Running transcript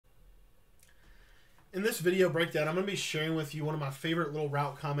In this video breakdown, I'm going to be sharing with you one of my favorite little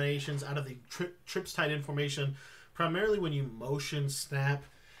route combinations out of the trips tight end formation, primarily when you motion snap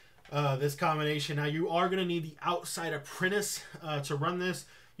this combination. Now, you are going to need the outside apprentice to run this.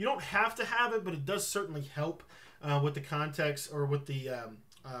 You don't have to have it, but it does certainly help with the context or with the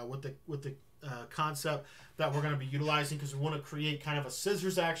concept that we're going to be utilizing, because we want to create kind of a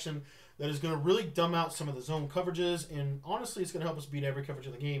scissors action that is going to really dumb out some of the zone coverages, and honestly, it's going to help us beat every coverage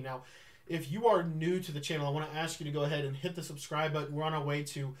of the game. Now, if you are new to the channel, I want to ask you to go ahead and hit the subscribe button. We're on our way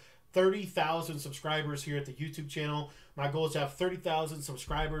to 30,000 subscribers here at the YouTube channel. My goal is to have 30,000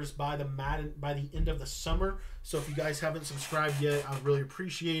 subscribers by the end of the summer. So if you guys haven't subscribed yet, I would really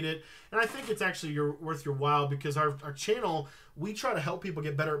appreciate it. And I think it's actually worth your while, because our channel, we try to help people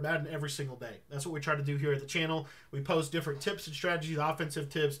get better at Madden every single day. That's what we try to do here at the channel. We post different tips and strategies, offensive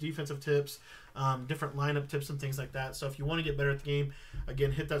tips, defensive tips, different lineup tips and things like that. So if you want to get better at the game,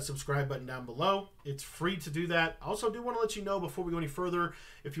 again, hit that subscribe button down below. It's free to do that. I also do want to let you know, before we go any further,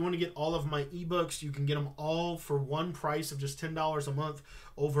 if you want to get all of my ebooks, you can get them all for one price of just $10 a month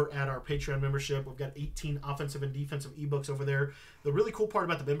over at our Patreon membership. We've got 18 offensive and defensive ebooks over there. The really cool part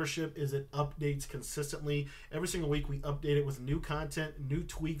about the membership is it updates consistently. Every single week we update it with new content, new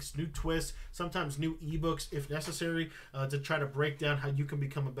tweaks, new twists, sometimes new ebooks if necessary, to try to break down how you can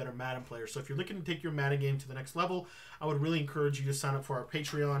become a better Madden player. So if you're looking to take your Madden game to the next level, I would really encourage you to sign up for our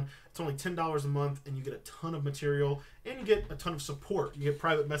Patreon. It's only $10 a month, and you get a ton of material, and you get a ton of support. You get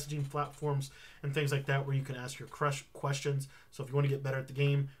private messaging platforms and things like that where you can ask your questions. So if you want to get better at the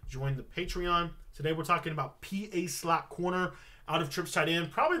game, join the Patreon. Today we're talking about PA slot corner out of trips tight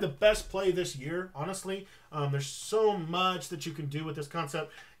end. Probably the best play this year, honestly. There's so much that you can do with this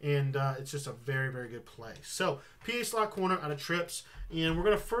concept, and it's just a very, very good play. So PA slot corner out of trips, and we're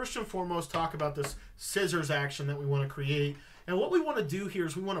going to first and foremost talk about this scissors action that we want to create. And what we want to do here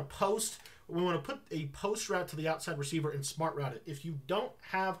is we want to put a post route to the outside receiver and smart route it. If you don't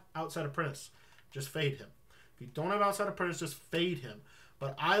have outside apprentice, just fade him. If you don't have outside apprentice, just fade him.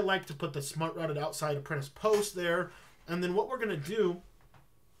 But I like to put the smart routed outside apprentice post there. And then what we're going to do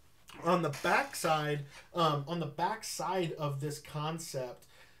on the backside of this concept,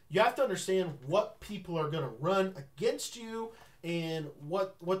 you have to understand what people are going to run against you and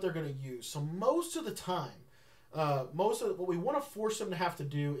what they're going to use. So most of the time, what we want to force them to have to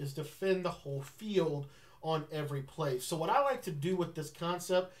do is defend the whole field on every play. So what I like to do with this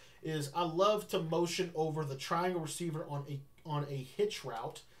concept is I love to motion over the triangle receiver on a hitch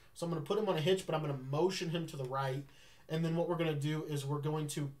route. So I'm going to put him on a hitch, but I'm going to motion him to the right. And then what we're going to do is we're going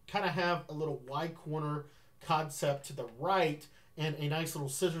to kind of have a little wide corner concept to the right and a nice little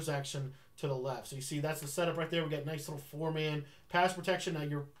scissors action to the left. So you see that's the setup right there. We got a nice little four-man pass protection. Now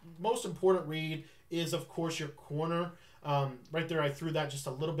your most important read is, of course, your corner. Right there, I threw that just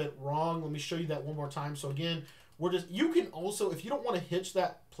a little bit wrong. Let me show you that one more time. So again, you can also, if you don't want to hitch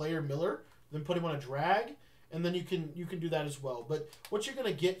that player Miller, then put him on a drag, and then you can do that as well. But what you're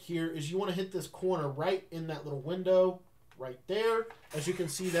going to get here is you want to hit this corner right in that little window right there. As you can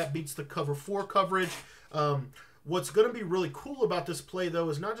see, that beats the cover 4 coverage. What's going to be really cool about this play, though,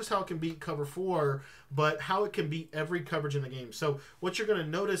 is not just how it can beat cover 4, but how it can beat every coverage in the game. So what you're going to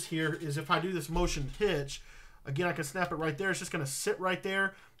notice here is if I do this motion hitch, again, I can snap it right there. It's just going to sit right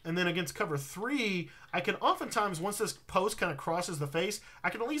there. And then against cover 3, I can oftentimes, once this post kind of crosses the face,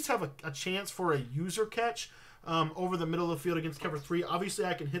 I can at least have a chance for a user catch over the middle of the field against cover 3. Obviously,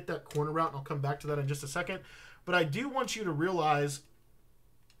 I can hit that corner route, and I'll come back to that in just a second. But I do want you to realize,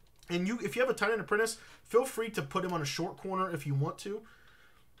 and if you have a tight end apprentice, feel free to put him on a short corner if you want to.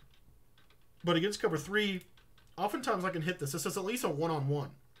 But against cover 3, oftentimes I can hit this. This is at least a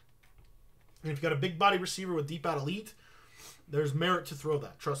one-on-one. And if you've got a big body receiver with deep out elite, there's merit to throw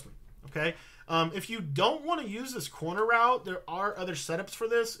that. Trust me. Okay? If you don't want to use this corner route, there are other setups for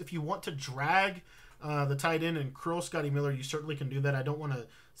this. If you want to drag the tight end and curl Scotty Miller, you certainly can do that. I don't want to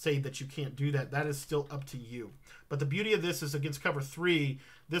say that you can't do that. That is still up to you. But the beauty of this is against cover 3,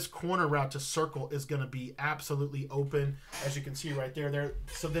 this corner route to circle is going to be absolutely open, as you can see right there.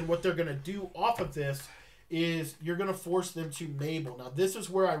 So then what they're going to do off of this is you're going to force them to Mabel. Now, this is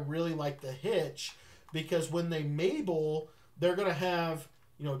where I really like the hitch, because when they Mabel, they're going to have,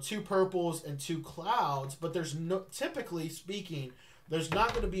 2 purples and 2 clouds, but typically speaking, there's not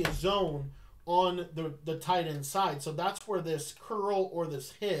going to be a zone on the tight end side. So that's where this curl or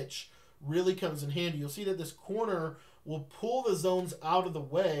this hitch really comes in handy. You'll see that this corner will pull the zones out of the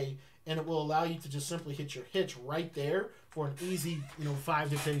way, and it will allow you to just simply hit your hitch right there for an easy 5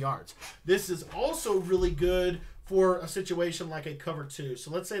 to 10 yards. This is also really good for a situation like a cover 2.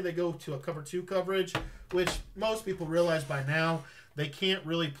 So let's say they go to a cover 2 coverage, which most people realize by now they can't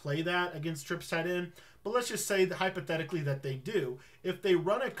really play that against trips tight end. But let's just say that hypothetically that they do. If they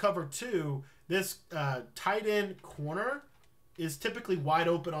run a cover 2, this tight end corner is typically wide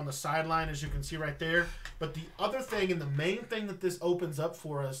open on the sideline, as you can see right there. But the other thing, and the main thing that this opens up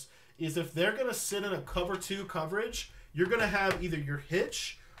for us, is if they're going to sit in a cover 2 coverage, you're going to have either your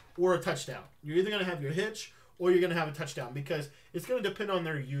hitch or a touchdown. You're either going to have your hitch or you're going to have a touchdown, because it's going to depend on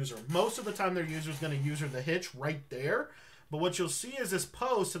their user. Most of the time their user is going to use the hitch right there. But what you'll see is this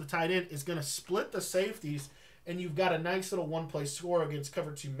post to the tight end is going to split the safeties, and you've got a nice little one-play score against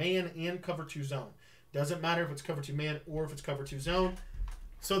cover 2 man and cover 2 zone. Doesn't matter if it's cover 2 man or if it's cover 2 zone.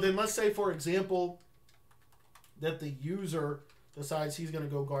 So then let's say, for example, that the user decides he's going to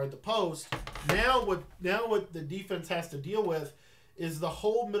go guard the post. Now what the defense has to deal with is the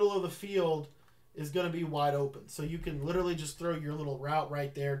whole middle of the field is going to be wide open. So you can literally just throw your little route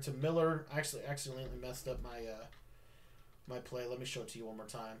right there to Miller. Actually, accidentally messed up my play. Let me show it to you one more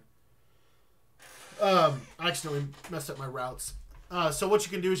time. I accidentally messed up my routes. So what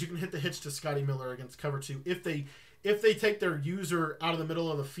you can do is you can hit the hitch to Scotty Miller against cover 2. If they take their user out of the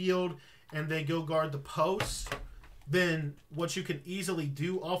middle of the field and they go guard the post, then what you can easily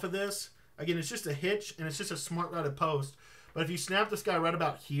do off of this, again, it's just a hitch and it's just a smart routed post. But if you snap this guy right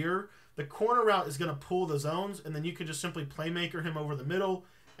about here, the corner route is going to pull the zones, and then you can just simply playmaker him over the middle,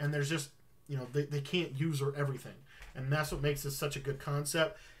 and there's just, they can't user everything. And that's what makes this such a good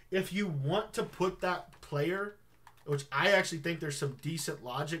concept. If you want to put that player, which I actually think there's some decent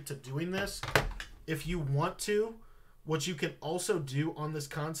logic to doing this, if you want to, what you can also do on this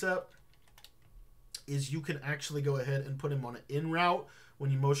concept is you can actually go ahead and put him on an in route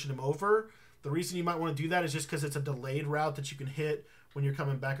when you motion him over. The reason you might want to do that is just because it's a delayed route that you can hit when you're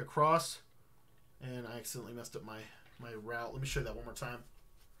coming back across. And I accidentally messed up my route. Let me show you that one more time.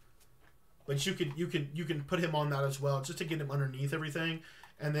 But you can put him on that as well, just to get him underneath everything.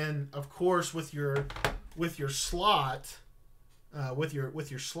 And then of course with your slot, with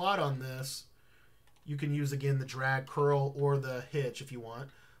your slot on this, you can use again the drag, curl, or the hitch if you want.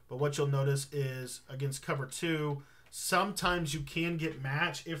 But what you'll notice is against cover 2, sometimes you can get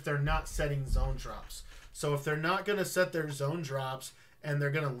match if they're not setting zone drops. So if they're not going to set their zone drops and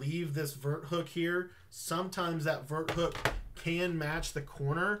they're going to leave this vert hook here, sometimes that vert hook can match the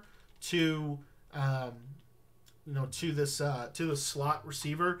corner to to the slot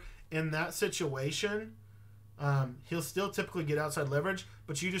receiver. In that situation, he'll still typically get outside leverage,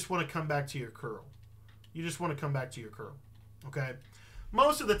 but you just want to come back to your curl. Okay.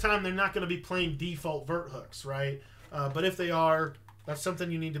 Most of the time, they're not going to be playing default vert hooks, right? But if they are, that's something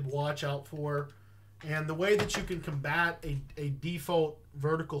you need to watch out for. And the way that you can combat a default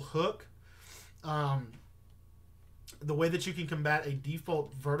vertical hook,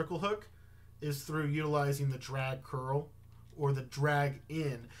 is through utilizing the drag curl or the drag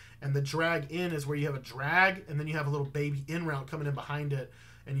in. And the drag in is where you have a drag and then you have a little baby in route coming in behind it.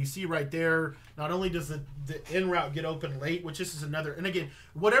 And you see right there, not only does the in route get open late, which this is another, and again,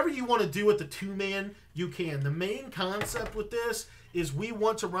 whatever you want to do with the 2-man, you can. The main concept with this is we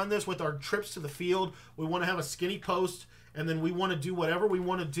want to run this with our trips to the field. We want to have a skinny post, and then we want to do whatever we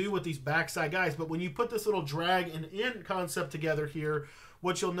want to do with these backside guys. But when you put this little drag and in concept together here,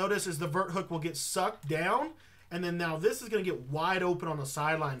 what you'll notice is the vert hook will get sucked down, and then now this is going to get wide open on the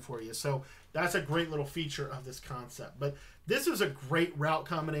sideline for you. So that's a great little feature of this concept. But this is a great route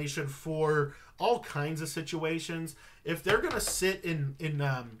combination for all kinds of situations. If they're going to sit in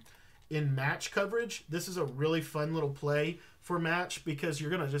match coverage, this is a really fun little play for match, because you're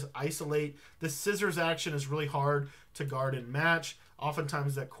going to just isolate. The scissors action is really hard to guard in match.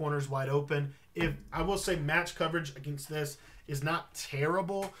 Oftentimes that corner's wide open. If I will say match coverage against this is not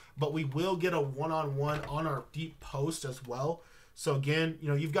terrible, but we will get a one-on-one on our deep post as well. So again,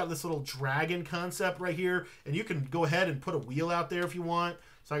 you've got this little dragon concept right here, and you can go ahead and put a wheel out there if you want.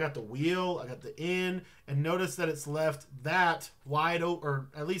 So I got the wheel, I got the in, and notice that it's left that wide open, or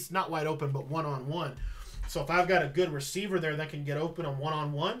at least not wide open, but one-on-one. So if I've got a good receiver there that can get open on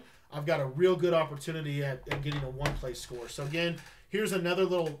one-on-one, I've got a real good opportunity at getting a one-play score. So again, here's another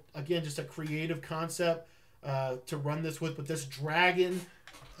little, again, just a creative concept to run this with this drag and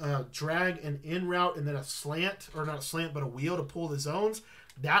in route, and then a slant, or not a slant, but a wheel to pull the zones.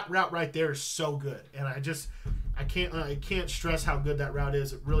 That route right there is so good, and I can't stress how good that route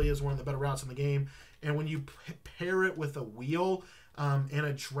is. It really is one of the better routes in the game. And when you pair it with a wheel and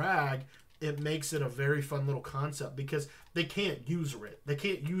a drag, it makes it a very fun little concept, because they can't user it. They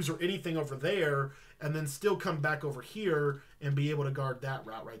can't user anything over there and then still come back over here and be able to guard that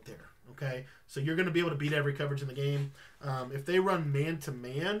route right there. Okay, so you're going to be able to beat every coverage in the game. If they run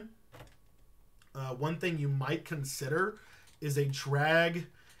man-to-man, one thing you might consider is a drag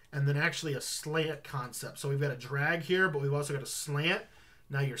and then actually a slant concept. So we've got a drag here, but we've also got a slant.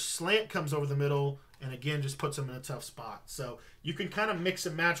 Now your slant comes over the middle and again just puts them in a tough spot. So you can kind of mix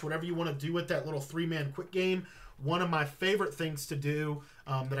and match whatever you want to do with that little 3-man quick game. One of my favorite things to do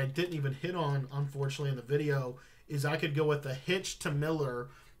that I didn't even hit on, unfortunately, in the video is I could go with a hitch to Miller.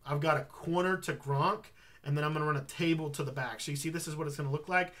 I've got a corner to Gronk, and then I'm going to run a table to the back. So you see this is what it's going to look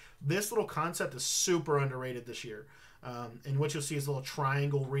like. This little concept is super underrated this year. And what you'll see is a little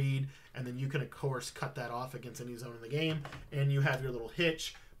triangle read, and then you can, of course, cut that off against any zone in the game, and you have your little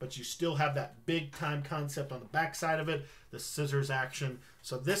hitch, but you still have that big-time concept on the backside of it, the scissors action.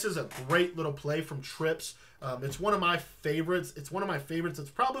 So this is a great little play from Trips. It's one of my favorites. It's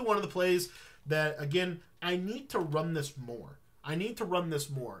probably one of the plays that, again, I need to run this more.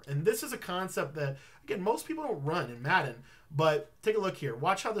 And this is a concept that, again, most people don't run in Madden, but take a look here.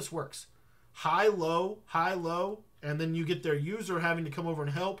 Watch how this works. High, low, and then you get their user having to come over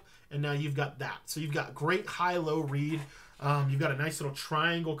and help, and now you've got that. So you've got great high-low read. You've got a nice little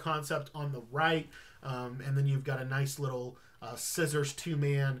triangle concept on the right, and then you've got a nice little scissors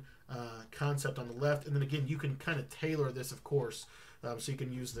 2-man concept on the left. And then again, you can kind of tailor this, of course, so you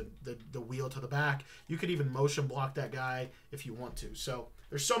can use the wheel to the back. You could even motion block that guy if you want to. So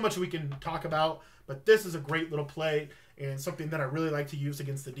there's so much we can talk about, but this is a great little play and something that I really like to use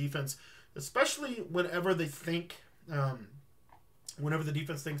against the defense, especially whenever they think, whenever the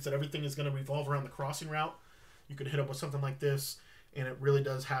defense thinks that everything is going to revolve around the crossing route. You can hit up with something like this, and it really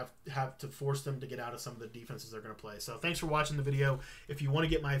does have to force them to get out of some of the defenses they're going to play. So thanks for watching the video. If you want to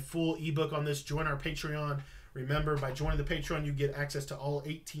get my full ebook on this, join our Patreon. Remember, by joining the Patreon, you get access to all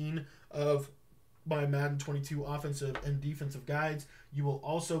 18 of my Madden 22 offensive and defensive guides. You will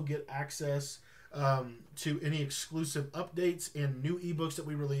also get access to any exclusive updates and new ebooks that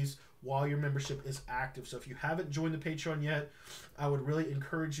we release while your membership is active. So if you haven't joined the Patreon yet, I would really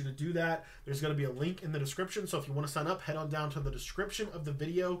encourage you to do that. There's going to be a link in the description. So if you want to sign up, head on down to the description of the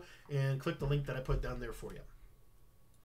video and click the link that I put down there for you.